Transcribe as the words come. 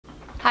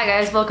Hi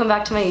guys, welcome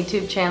back to my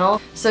YouTube channel.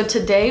 So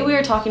today we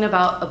are talking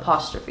about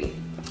APOSTROPHE.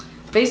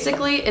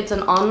 Basically, it's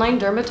an online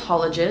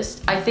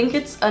dermatologist. I think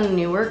it's a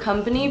newer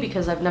company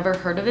because I've never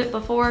heard of it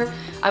before.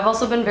 I've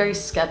also been very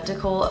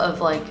skeptical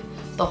of like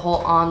the whole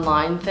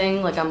online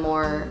thing. Like I'm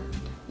more,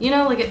 you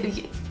know, like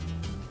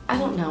I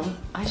don't know.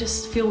 I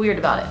just feel weird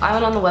about it. I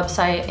went on the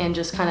website and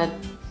just kind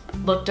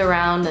of looked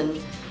around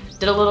and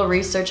did a little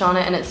research on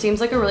it, and it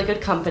seems like a really good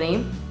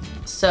company.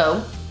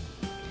 So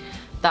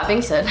that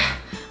being said,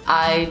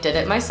 I did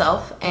it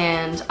myself,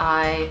 and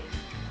I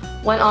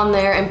went on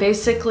there, and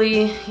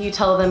basically you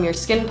tell them your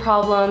skin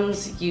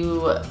problems,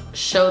 you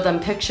show them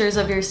pictures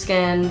of your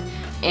skin,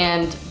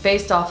 and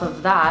based off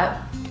of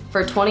that,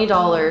 for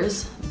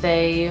 $20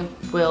 they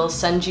will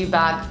send you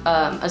back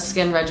a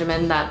skin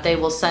regimen that they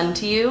will send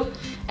to you,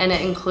 and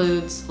it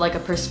includes like a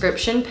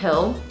prescription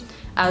pill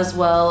as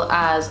well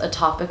as a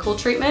topical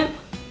treatment.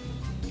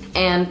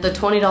 And the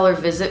 $20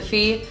 visit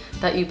fee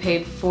that you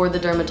paid for the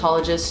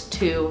dermatologist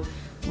to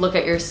look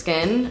at your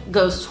skin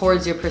goes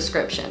towards your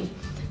prescription.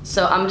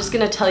 So I'm just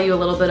gonna tell you a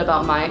little bit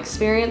about my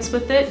experience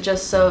with it,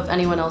 just so if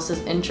anyone else is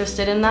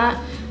interested in that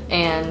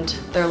and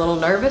they're a little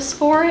nervous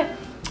for it,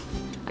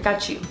 I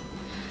got you.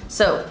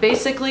 So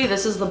basically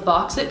this is the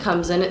box it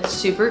comes in. It's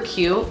super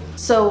cute.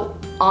 So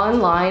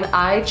online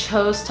I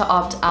chose to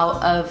opt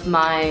out of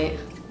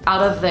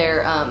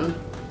their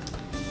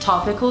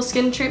topical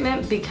skin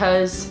treatment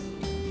because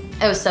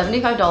it was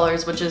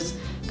 $75, which is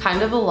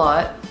kind of a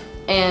lot,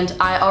 and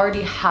I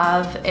already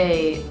have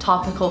a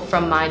topical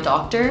from my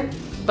doctor.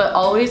 But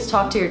always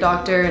talk to your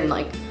doctor and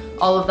like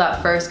all of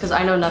that first, because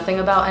I know nothing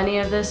about any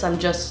of this. I'm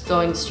just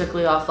going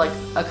strictly off like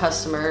a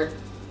customer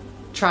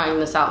trying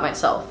this out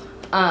myself.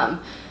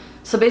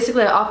 So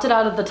basically I opted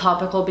out of the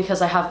topical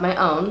because I have my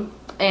own,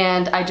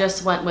 and I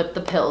just went with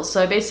the pills.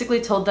 So I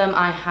basically told them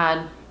I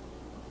had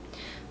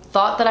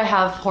thought that I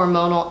have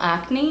hormonal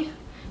acne,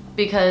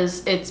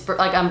 because it's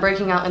like I'm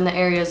breaking out in the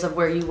areas of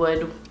where you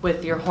would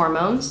with your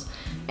hormones.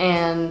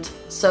 And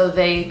so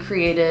they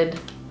created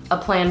a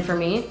plan for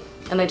me,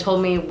 and they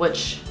told me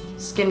which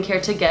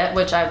skincare to get,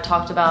 which I've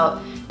talked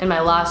about in my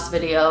last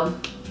video.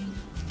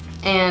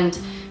 And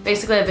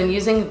basically I've been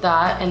using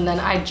that, and then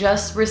I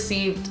just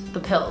received the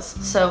pills.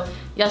 So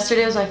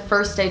yesterday was my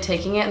first day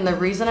taking it, and the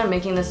reason I'm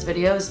making this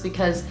video is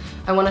because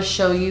I want to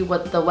show you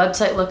what the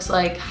website looks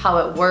like, how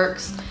it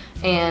works,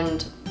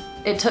 and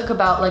it took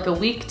about like a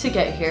week to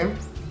get here.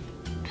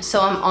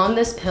 So I'm on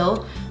this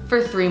pill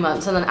for 3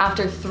 months, and then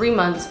after 3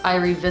 months I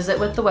revisit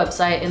with the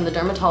website and the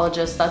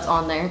dermatologist that's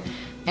on there,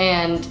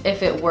 and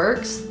if it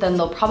works then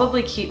they'll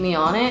probably keep me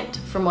on it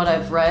from what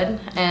I've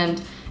read,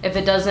 and if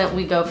it doesn't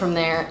we go from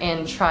there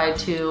and try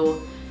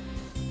to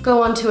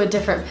go on to a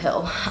different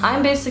pill.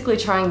 I'm basically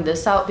trying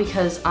this out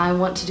because I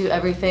want to do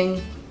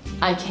everything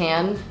I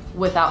can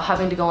without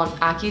having to go on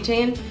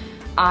Accutane.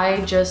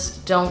 I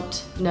just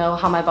don't know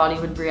how my body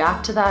would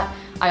react to that.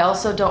 I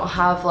also don't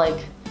have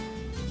like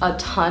a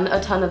ton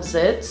of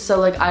zits, so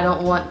like I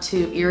don't want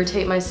to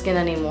irritate my skin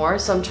anymore.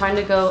 So I'm trying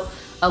to go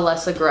a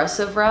less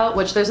aggressive route,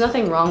 which there's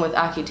nothing wrong with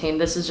Accutane.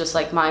 This is just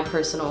like my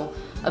personal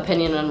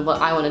opinion on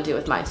what I want to do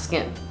with my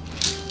skin.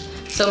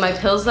 So my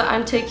pills that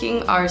I'm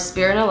taking are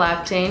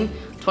spironolactone,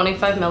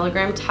 25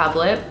 milligram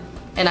tablet,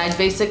 and I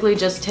basically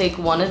just take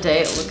one a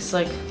day. It looks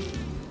like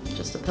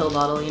just a pill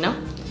bottle, you know?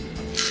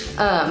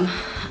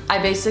 I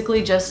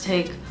basically just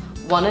take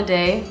one a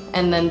day,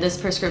 and then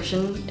this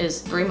prescription is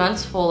 3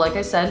 months full, like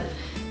I said.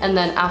 And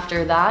then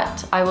after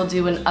that, I will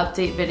do an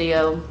update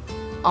video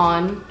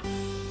on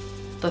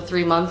the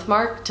 3-month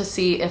mark to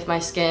see if my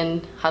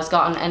skin has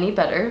gotten any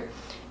better.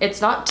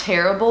 It's not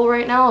terrible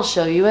right now, I'll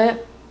show you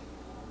it.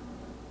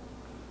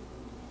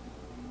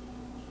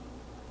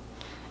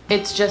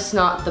 It's just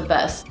not the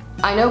best.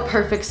 I know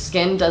perfect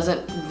skin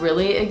doesn't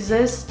really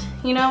exist,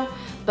 you know?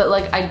 But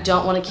like I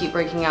don't want to keep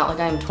breaking out. Like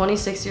I'm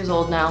 26 years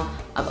old now.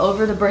 I'm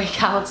over the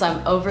breakouts.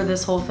 I'm over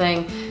this whole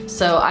thing.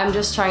 So I'm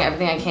just trying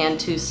everything I can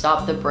to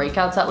stop the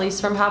breakouts at least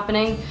from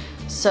happening.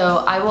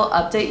 So I will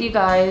update you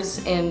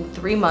guys in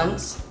 3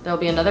 months. There'll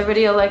be another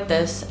video like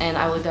this, and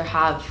I will either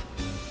have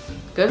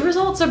good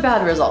results or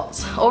bad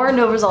results, or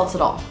no results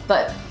at all.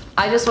 But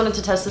I just wanted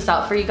to test this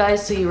out for you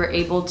guys so you were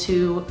able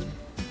to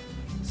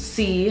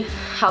see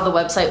how the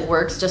website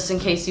works, just in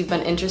case you've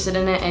been interested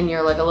in it and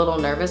you're like a little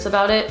nervous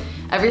about it.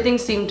 Everything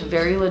seemed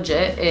very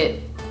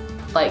legit.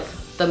 Like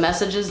the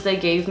messages they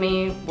gave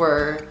me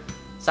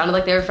sounded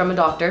like they were from a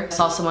doctor. I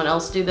saw someone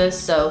else do this,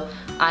 so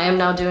I am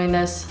now doing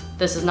this.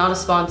 This is not a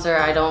sponsor.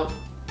 I don't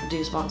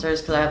do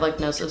sponsors because I have like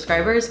no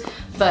subscribers,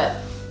 but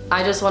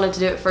I just wanted to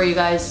do it for you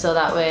guys so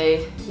that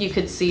way you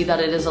could see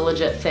that it is a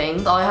legit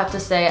thing. All I have to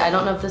say, I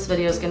don't know if this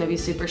video is going to be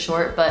super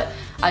short, but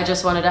I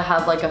just wanted to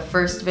have like a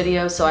first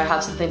video so I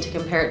have something to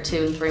compare it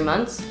to in 3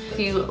 months. If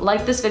you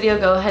like this video,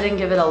 go ahead and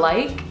give it a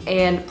like,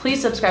 and please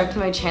subscribe to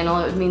my channel.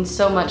 It would mean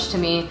so much to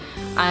me.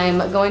 I'm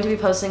going to be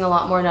posting a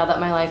lot more now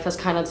that my life has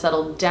kind of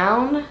settled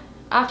down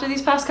after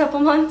these past couple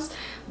months,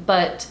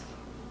 but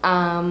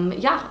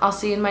yeah, I'll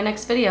see you in my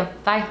next video.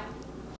 Bye.